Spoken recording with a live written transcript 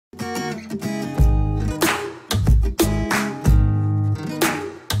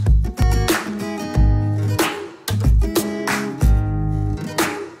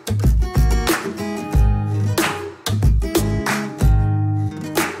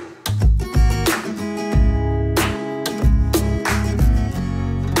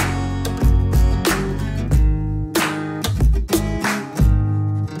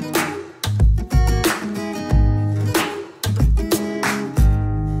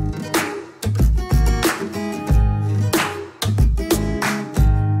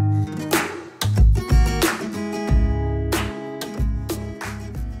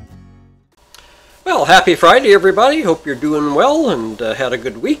happy Friday, everybody. Hope you're doing well and had a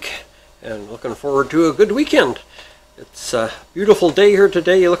good week, and looking forward to a good weekend. It's a beautiful day here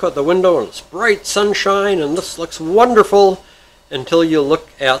today. You look out the window and it's bright sunshine, and this looks wonderful until you look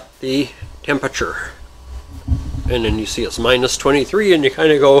at the temperature. And then you see it's minus 23, and you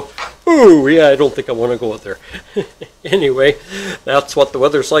kind of go, ooh, yeah, I don't think I want to go out there. Anyway, that's what the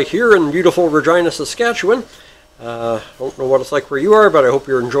weather's like here in beautiful Regina, Saskatchewan. I don't know what it's like where you are, but I hope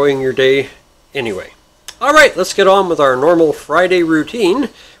you're enjoying your day anyway. All right, let's get on with our normal Friday routine.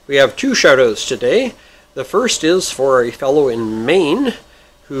 We have two shout-outs today. The first is for a fellow in Maine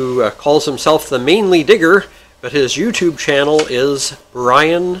who calls himself the Mainly Digger, but his YouTube channel is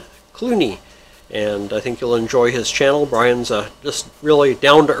Brian Clunie. And I think you'll enjoy his channel. Brian's a just really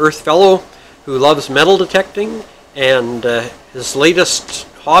down-to-earth fellow who loves metal detecting, and his latest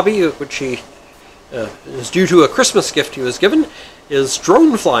hobby, which he is due to a Christmas gift he was given, is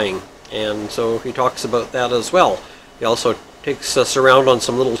drone flying. And so he talks about that as well. He also takes us around on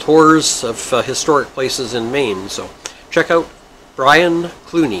some little tours of historic places in Maine. So check out Brian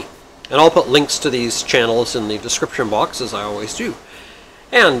Clunie. And I'll put links to these channels in the description box, as I always do.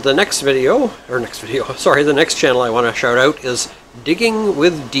 And the next the next channel I want to shout out is Digging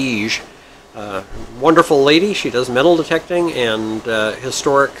with Deej. Wonderful lady. She does metal detecting and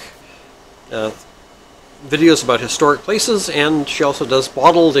historic videos about historic places, and she also does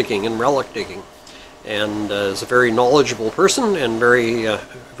bottle digging and relic digging, and is a very knowledgeable person and very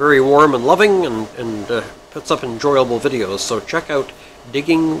warm and loving, and puts up enjoyable videos. So check out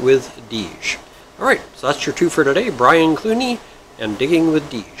Digging with Deej. Alright, so that's your two for today, Brian Clunie and Digging with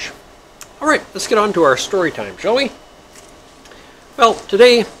Deej. Alright, let's get on to our story time, shall we? Well,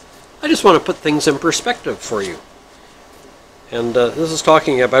 today I just want to put things in perspective for you. And this is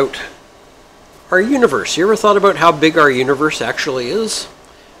talking about our universe. You ever thought about how big our universe actually is?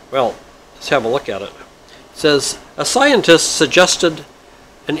 Well, let's have a look at it. It says, a scientist suggested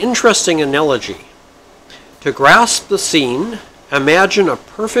an interesting analogy. To grasp the scene, imagine a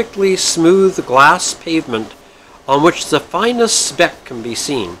perfectly smooth glass pavement on which the finest speck can be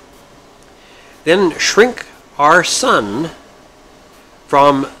seen. Then shrink our sun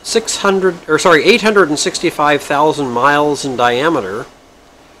from 865,000 miles in diameter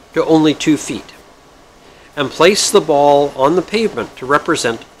to only 2 feet. And place the ball on the pavement to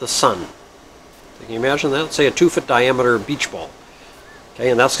represent the sun. So can you imagine that? Say a 2-foot diameter beach ball. Okay,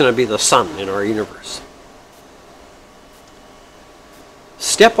 and that's going to be the sun in our universe.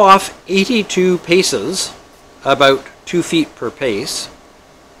 Step off 82 paces, about 2 feet per pace,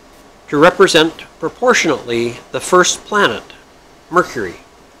 to represent proportionately the first planet, Mercury,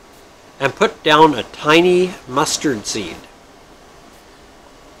 and put down a tiny mustard seed.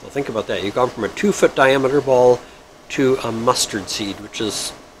 So think about that. You've gone from a 2-foot diameter ball to a mustard seed, which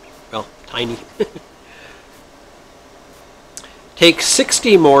is, well, tiny. Take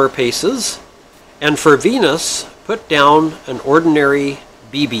 60 more paces, and for Venus, put down an ordinary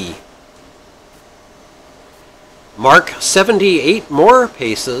BB. Mark 78 more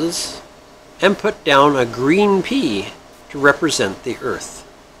paces, and put down a green pea to represent the Earth.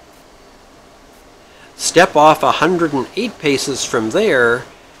 Step off 108 paces from there,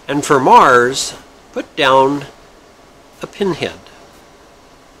 and for Mars, put down a pinhead.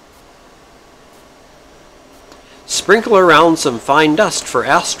 Sprinkle around some fine dust for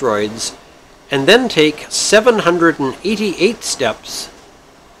asteroids, and then take 788 steps,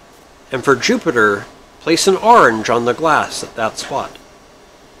 and for Jupiter, place an orange on the glass at that spot.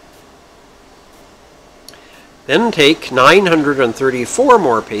 Then take 934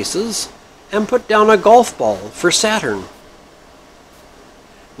 more paces, and put down a golf ball for Saturn.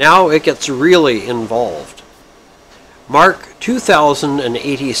 Now it gets really involved. Mark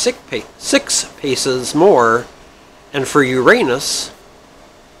 2,086 paces more, and for Uranus,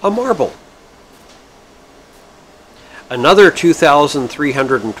 a marble. Another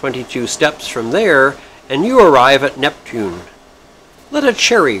 2,322 steps from there, and you arrive at Neptune. Let a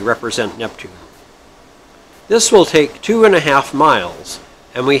cherry represent Neptune. This will take 2.5 miles,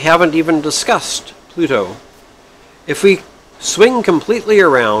 and we haven't even discussed Pluto. If we swing completely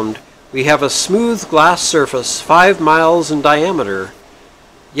around, we have a smooth glass surface 5 miles in diameter,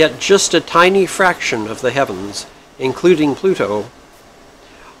 yet just a tiny fraction of the heavens, including Pluto.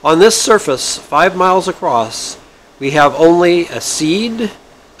 On this surface, 5 miles across, we have only a seed,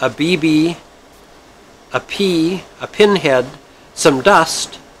 a BB, a pea, a pinhead, some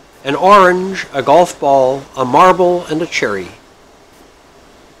dust, an orange, a golf ball, a marble, and a cherry.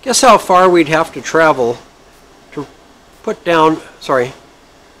 Guess how far we'd have to travel to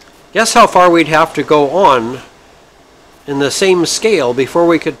Guess how far we'd have to go on in the same scale before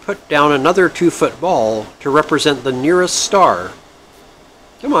we could put down another 2-foot ball to represent the nearest star.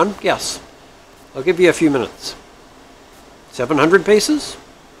 Come on, guess. I'll give you a few minutes. 700 paces?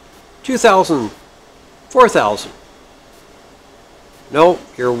 2,000? 4,000? No,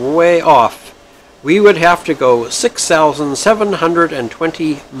 you're way off. We would have to go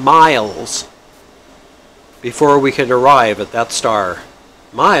 6,720 miles before we could arrive at that star.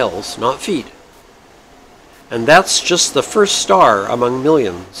 Miles, not feet. And that's just the first star among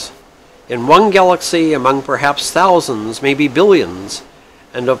millions. In one galaxy among perhaps thousands, maybe billions,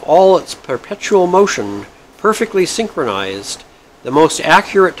 and of all its perpetual motion, perfectly synchronized, the most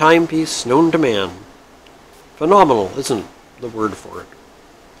accurate timepiece known to man. Phenomenal, isn't the word for it?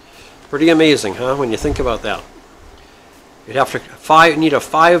 Pretty amazing, huh, when you think about that. You'd have to need a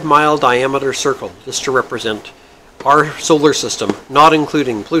 5-mile diameter circle just to represent our solar system, not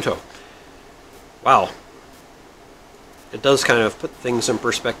including Pluto. Wow. It does kind of put things in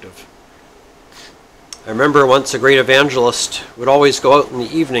perspective. I remember once a great evangelist would always go out in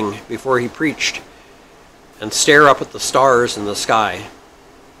the evening before he preached and stare up at the stars in the sky.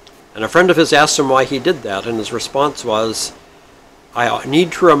 And a friend of his asked him why he did that, and his response was, "I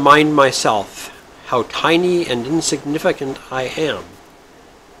need to remind myself how tiny and insignificant I am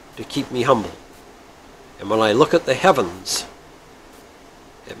to keep me humble. And when I look at the heavens,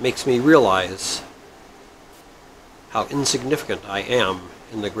 it makes me realize how insignificant I am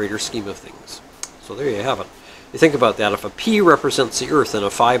in the greater scheme of things." So there you have it. You think about that. If a P represents the Earth in a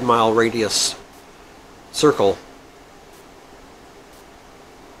 5-mile radius circle,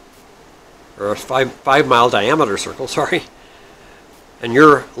 or a 5-mile diameter circle, sorry, and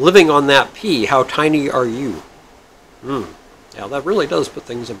you're living on that P, how tiny are you? Yeah, that really does put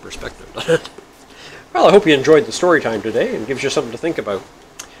things in perspective, doesn't it? Well, I hope you enjoyed the story time today and gives you something to think about.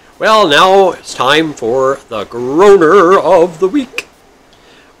 Well, now it's time for the Groaner of the Week.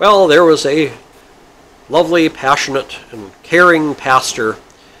 Well, there was a lovely, passionate, and caring pastor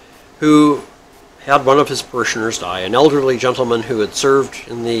who had one of his parishioners die, an elderly gentleman who had served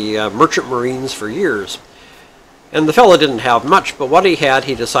in the Merchant Marines for years. And the fellow didn't have much, but what he had,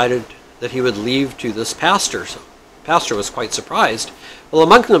 he decided that he would leave to this pastor. So the pastor was quite surprised. Well,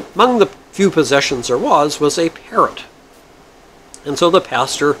 among the few possessions there was a parrot. And so the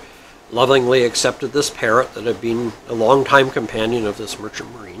pastor lovingly accepted this parrot that had been a long-time companion of this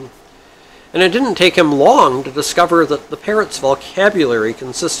merchant marine. And it didn't take him long to discover that the parrot's vocabulary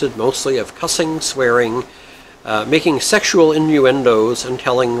consisted mostly of cussing, swearing, making sexual innuendos, and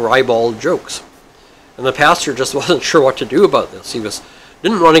telling ribald jokes. And the pastor just wasn't sure what to do about this. He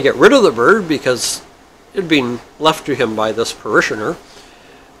didn't want to get rid of the bird because it had been left to him by this parishioner.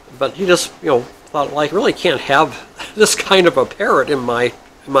 But he just, thought, well, I really can't have this kind of a parrot in my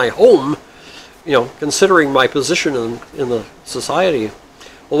home, considering my position in the society.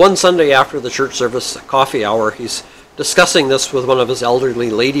 Well, one Sunday after the church service coffee hour, he's discussing this with one of his elderly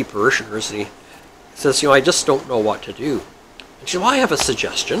lady parishioners, and he says, I just don't know what to do. And she says, well, I have a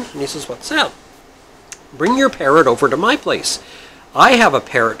suggestion. And he says, what's that? Bring your parrot over to my place. I have a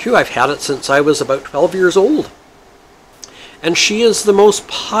parrot too. I've had it since I was about 12 years old. And she is the most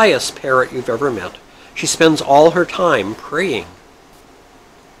pious parrot you've ever met. She spends all her time praying.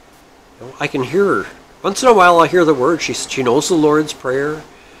 I can hear her. Once in a while I hear the word. She knows the Lord's Prayer,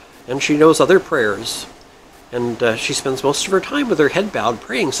 and she knows other prayers. And she spends most of her time with her head bowed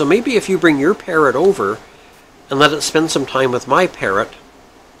praying. So maybe if you bring your parrot over and let it spend some time with my parrot,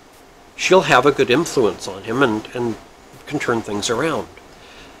 she'll have a good influence on him and can turn things around.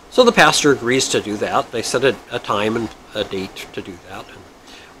 So the pastor agrees to do that. They set a time and a date to do that. And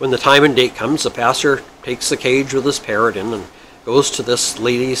when the time and date comes, the pastor takes the cage with his parrot in and goes to this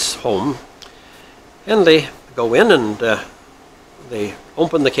lady's home. And they go in and they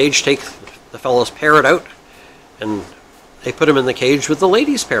open the cage, take the fellow's parrot out, and they put him in the cage with the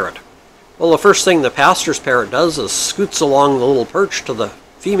lady's parrot. Well, the first thing the pastor's parrot does is scoots along the little perch to the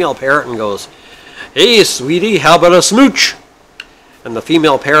female parrot and goes, "Hey, sweetie, how about a smooch?" And the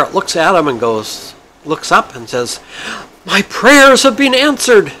female parrot looks at him and looks up and says, "My prayers have been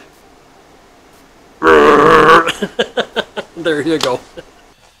answered." There you go.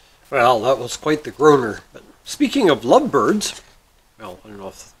 Well, that was quite the groaner. But speaking of lovebirds, well, I don't know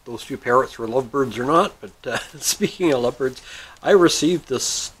if those two parrots were lovebirds or not, but speaking of lovebirds, I received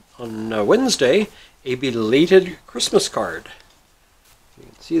this on Wednesday, a belated Christmas card. You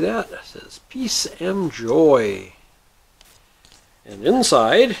can see that. It says, "Peace and Joy." And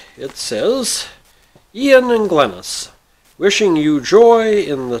inside it says, "Ian and Glennis, wishing you joy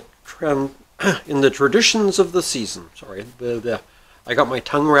in the traditions of the season." Sorry, I got my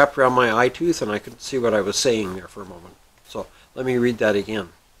tongue wrapped around my eye tooth and I couldn't see what I was saying there for a moment. Let me read that again.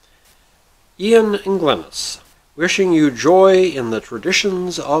 Ian and Glennis, wishing you joy in the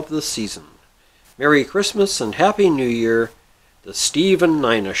traditions of the season. Merry Christmas and Happy New Year, the Steve and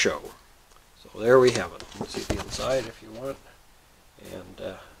Nina Show. So there we have it. You can see the inside if you want.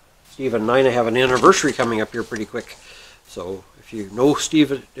 And Steve and Nina have an anniversary coming up here pretty quick. So if you know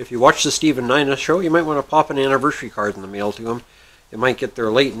Steve, if you watch the Steve and Nina Show, you might want to pop an anniversary card in the mail to him. It might get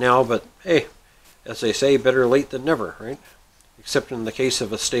there late now, but hey, as they say, better late than never, right? Except in the case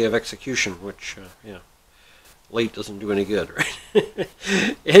of a stay of execution, which, yeah, late doesn't do any good, right?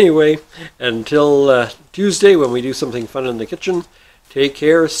 Anyway, until Tuesday when we do something fun in the kitchen, take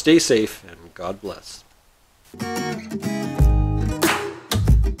care, stay safe, and God bless.